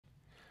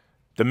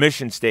The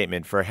mission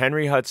statement for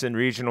Henry Hudson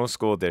Regional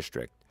School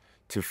District: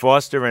 to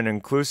foster an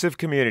inclusive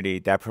community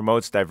that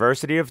promotes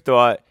diversity of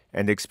thought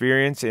and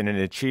experience in an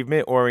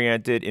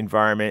achievement-oriented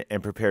environment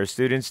and prepares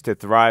students to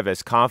thrive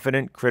as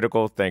confident,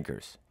 critical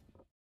thinkers.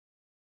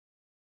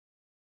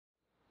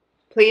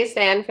 Please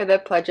stand for the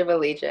Pledge of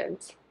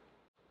Allegiance.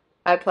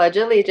 I pledge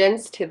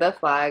allegiance to the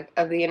flag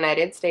of the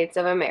United States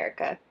of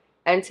America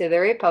and to the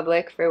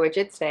republic for which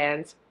it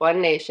stands, one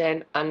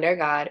nation, under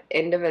God,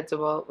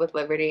 indivisible, with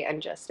liberty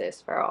and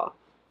justice for all.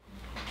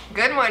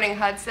 Good morning,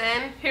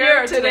 Hudson. Here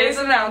are today's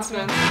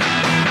announcements.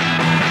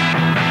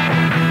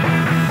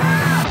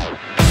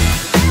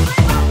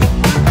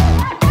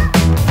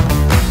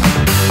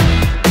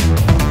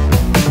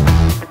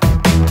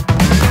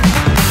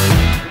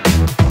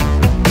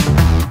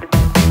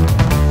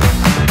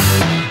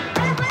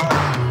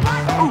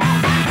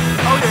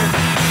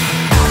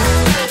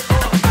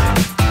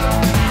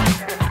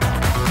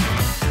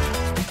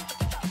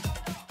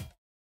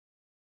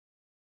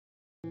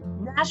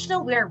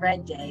 National Wear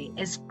Red Day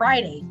is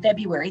Friday,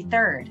 February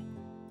 3rd.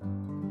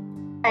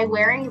 By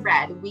wearing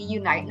red, we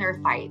unite in our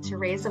fight to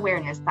raise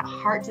awareness that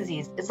heart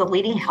disease is a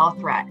leading health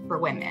threat for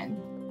women.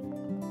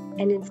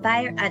 And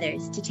inspire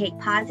others to take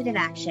positive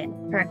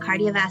action for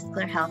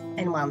cardiovascular health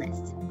and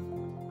wellness.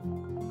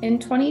 In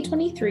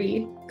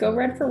 2023, Go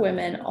Red for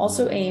Women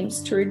also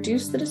aims to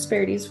reduce the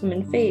disparities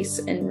women face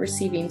in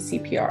receiving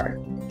CPR.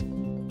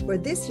 For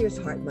this year's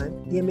Heart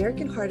Month, the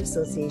American Heart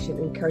Association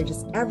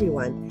encourages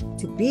everyone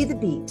to be the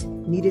beat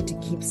needed to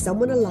keep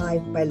someone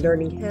alive by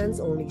learning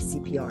hands-only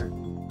CPR.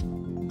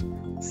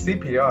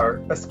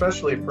 CPR,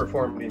 especially if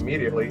performed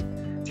immediately,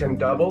 can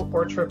double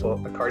or triple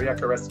a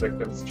cardiac arrest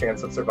victim's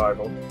chance of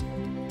survival.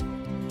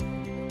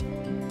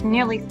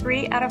 Nearly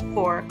 3 out of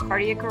 4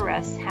 cardiac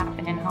arrests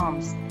happen in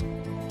homes.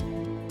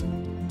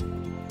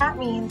 That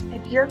means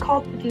if you're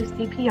called to do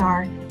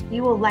CPR,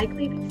 you will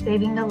likely be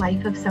saving the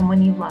life of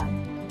someone you love.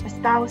 A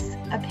spouse,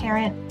 a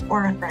parent,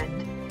 or a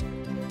friend.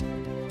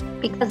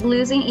 Because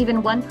losing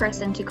even one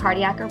person to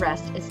cardiac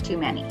arrest is too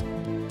many.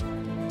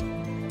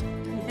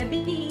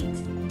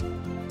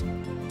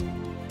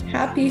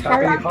 Happy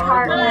Heart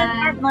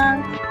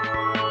Month!